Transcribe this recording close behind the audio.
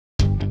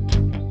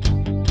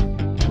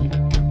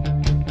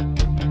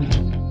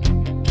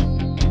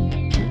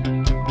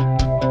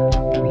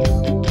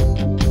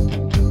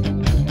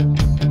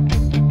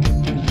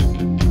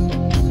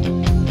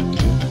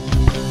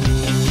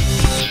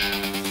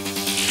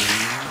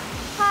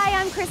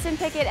Kristen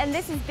Pickett, and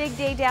this is Big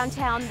Day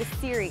Downtown, the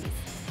series.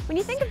 When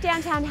you think of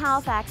downtown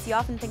Halifax, you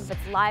often think of its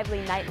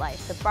lively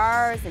nightlife, the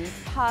bars and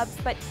pubs,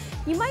 but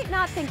you might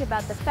not think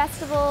about the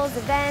festivals,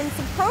 events,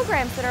 and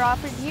programs that are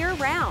offered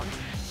year-round.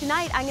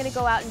 Tonight, I'm going to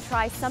go out and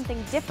try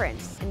something different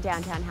in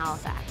downtown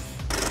Halifax.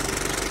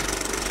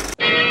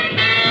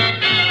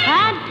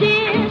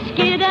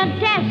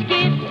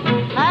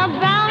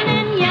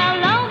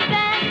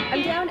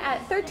 I'm down at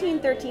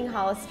 1313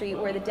 Hollis Street,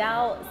 where the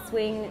Dalhousie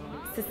Swing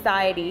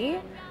Society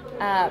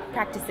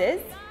practices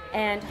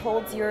and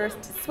holds your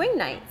swing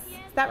nights.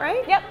 Is that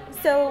right? Yep.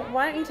 So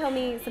why don't you tell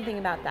me something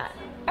about that?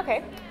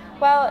 Okay.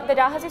 Well, the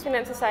Dalhousie Swing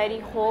Dance Society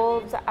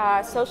holds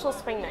social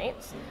swing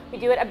nights. We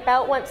do it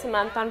about once a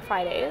month on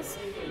Fridays,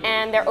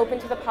 and they're open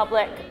to the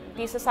public.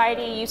 The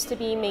society used to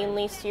be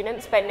mainly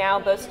students, but now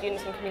both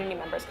students and community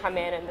members come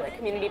in, and the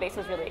community base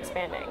is really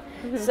expanding.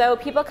 So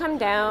people come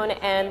down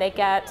and they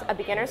get a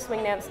beginner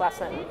swing dance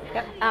lesson,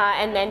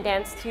 and then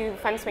dance to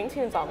fun swing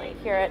tunes all night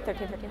here at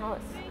 1313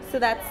 Hollis. So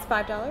that's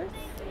 $5? $5.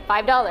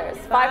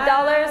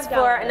 $5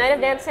 for a night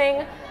of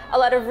dancing, a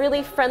lot of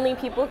really friendly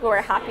people who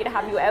are happy to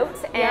have you out,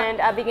 and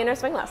a beginner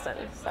swing lesson.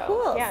 So,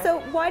 cool. Yeah. So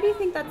why do you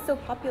think that's so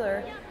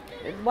popular?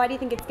 Why do you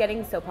think it's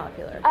getting so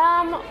popular?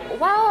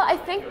 Well, I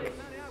think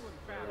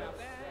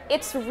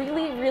it's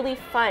really, really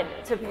fun,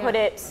 to put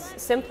it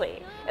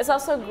simply. It's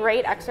also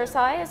great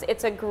exercise.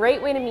 It's a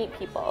great way to meet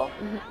people,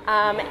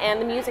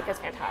 and the music is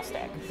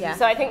fantastic. Yeah.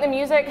 So I think the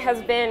music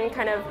has been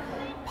kind of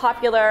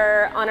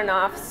popular on and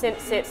off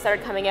since it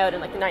started coming out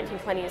in like the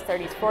 1920s,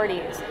 30s,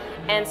 40s,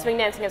 and swing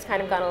dancing has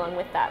kind of gone along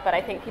with that, but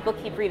I think people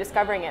keep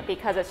rediscovering it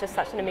because it's just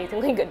such an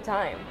amazingly good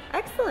time.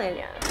 Excellent.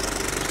 Yeah.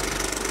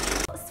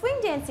 Swing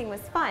dancing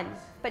was fun,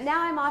 but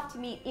now I'm off to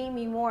meet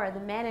Amy Moore, the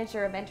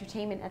manager of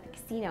entertainment at the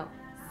casino.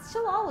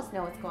 She'll always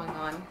know what's going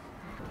on.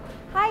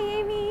 Hi,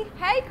 Amy.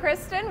 Hey,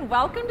 Kristen.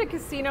 Welcome to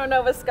Casino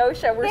Nova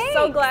Scotia. We're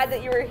so glad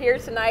that you were here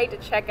tonight to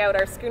check out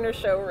our schooner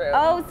showroom.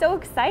 Oh, so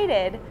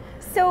excited.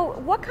 So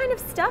what kind of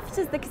stuff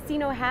does the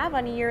casino have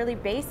on a yearly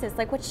basis?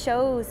 Like what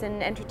shows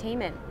and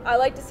entertainment? I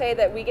like to say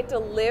that we get to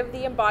live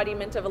the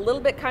embodiment of a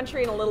little bit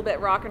country and a little bit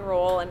rock and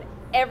roll and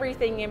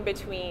everything in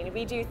between.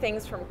 We do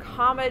things from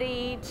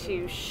comedy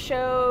to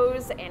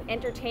shows and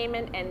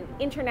entertainment and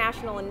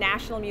international and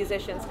national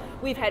musicians.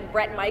 We've had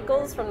Bret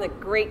Michaels from the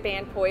great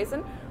band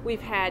Poison. We've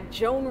had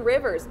Joan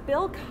Rivers,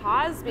 Bill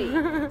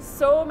Cosby,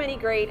 so many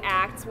great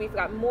acts. We've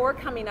got more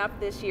coming up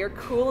this year.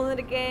 Kool and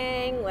the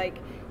Gang. Like,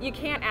 you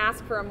can't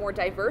ask for a more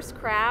diverse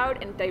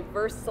crowd and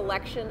diverse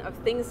selection of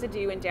things to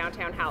do in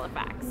downtown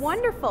Halifax.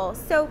 Wonderful.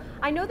 So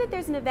I know that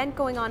there's an event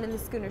going on in the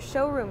schooner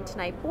showroom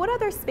tonight, but what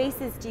other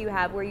spaces do you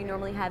have where you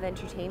normally have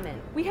entertainment?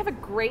 We have a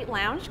great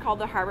lounge called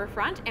the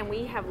Harbourfront, and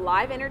we have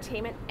live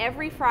entertainment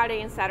every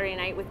Friday and Saturday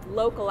night with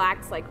local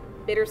acts like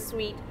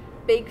Bittersweet,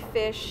 Big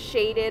Fish,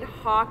 Shaded,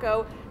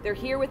 Hawko. They're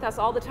here with us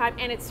all the time,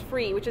 and it's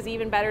free, which is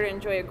even better to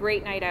enjoy a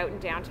great night out in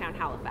downtown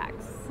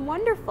Halifax.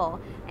 Wonderful.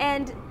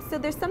 And so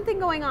there's something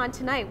going on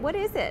tonight. What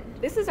is it?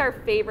 This is our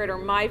favorite, or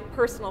my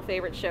personal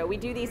favorite show. We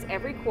do these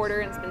every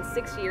quarter, and it's been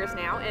 6 years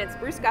now, and it's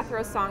Bruce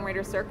Guthrow's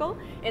Songwriters Circle,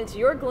 and it's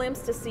your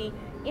glimpse to see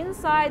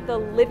inside the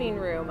living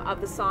room of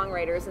the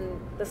songwriters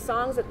and the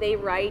songs that they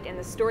write and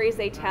the stories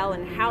they tell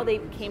and how they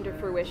came to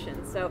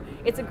fruition. So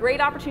it's a great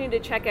opportunity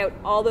to check out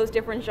all those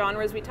different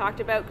genres we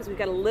talked about, because we've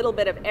got a little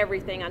bit of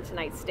everything on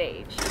tonight's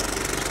stage.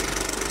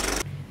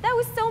 That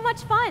was so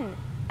much fun.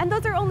 And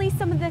those are only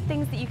some of the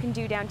things that you can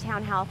do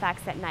downtown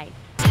Halifax at night.